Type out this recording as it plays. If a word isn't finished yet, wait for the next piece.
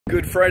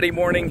Good Friday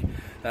morning,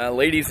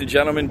 ladies and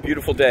gentlemen.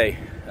 Beautiful day.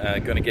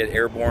 Going to get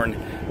airborne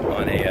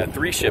on a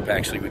 3-ship.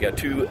 Actually, we got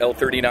 2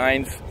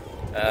 L-39s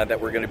that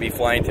we're going to be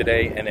flying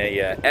today, and a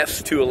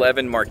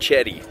S-211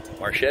 Marchetti.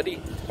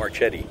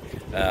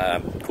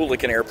 Cool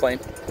looking airplane.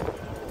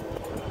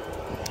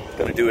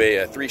 Going to do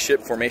a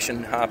 3-ship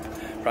formation hop,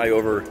 probably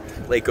over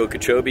Lake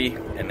Okeechobee,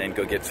 and then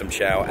go get some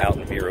chow out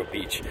in Vero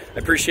Beach. I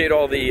appreciate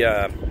all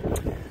the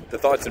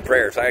thoughts and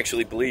prayers. I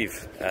actually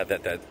believe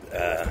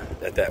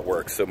that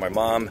works. So my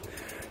mom,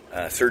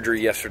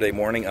 surgery yesterday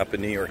morning up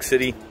in New York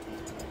City,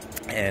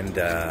 and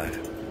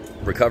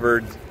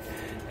recovered,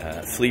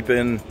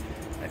 sleeping.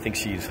 I think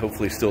she's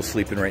hopefully still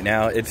sleeping right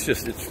now.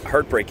 It's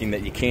heartbreaking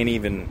that you can't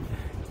even,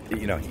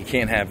 you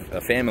can't have a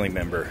family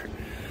member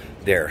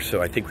there.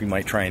 So I think we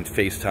might try and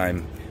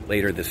FaceTime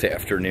later this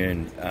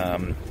afternoon.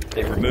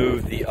 They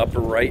removed the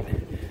upper right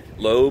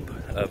lobe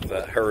of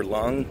her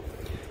lung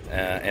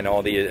and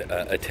all the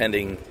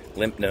attending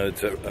lymph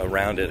nodes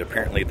around it.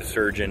 Apparently the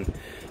surgeon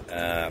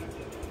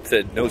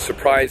said no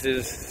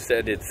surprises,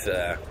 said it's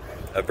a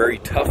very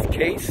tough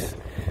case,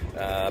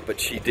 but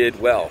she did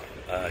well.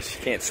 She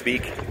can't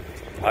speak,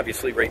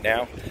 obviously, right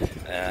now,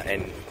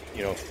 and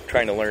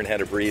trying to learn how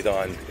to breathe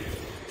on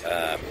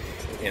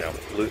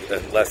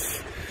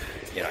less,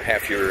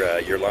 half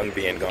your lung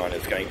being gone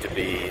is going to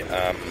be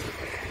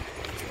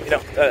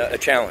a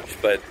challenge.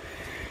 But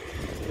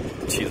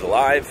she's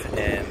alive,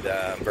 and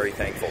I'm very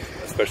thankful,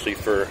 especially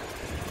for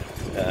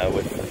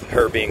with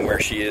her being where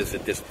she is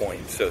at this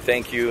point. So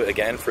thank you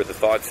again for the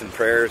thoughts and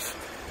prayers.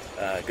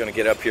 Going to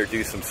get up here,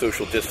 do some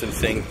social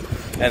distancing,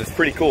 and it's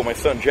pretty cool. My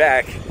son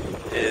Jack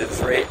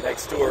is right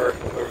next door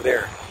over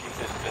there.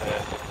 He's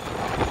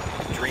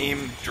at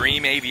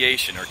Dream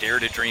Aviation, or Dare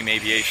to Dream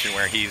Aviation,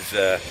 where he's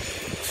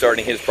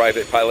starting his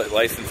private pilot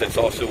license. That's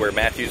also where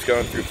Matthew's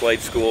going through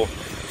flight school.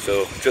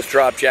 So just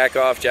dropped Jack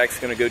off. Jack's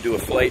going to go do a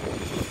flight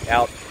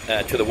out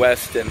to the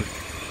west, and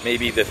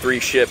maybe the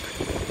 3-ship,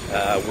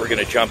 we're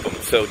going to jump them.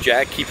 So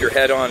Jack, keep your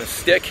head on a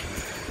stick,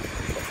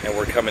 and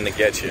we're coming to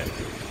get you.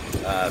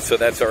 So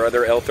that's our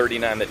other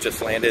L-39 that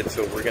just landed,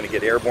 so we're going to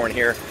get airborne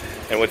here.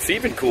 And what's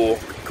even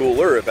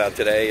cooler about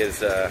today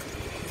is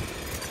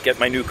get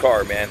my new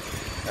car, man.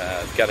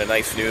 Got a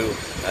nice new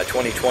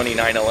 2020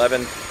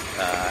 911.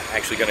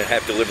 Actually going to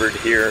have delivered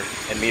here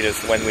and meet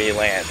us when we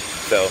land.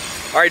 So,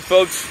 all right,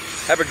 folks,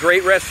 have a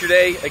great rest of your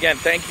day. Again,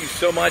 thank you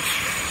so much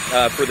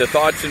for the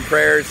thoughts and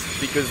prayers,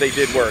 because they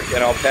did work,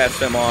 and I'll pass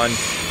them on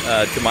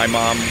to my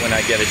mom when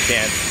I get a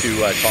chance to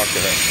talk to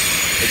her.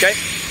 Okay?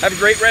 Have a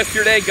great rest of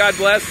your day. God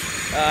bless,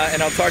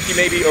 and I'll talk to you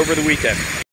maybe over the weekend.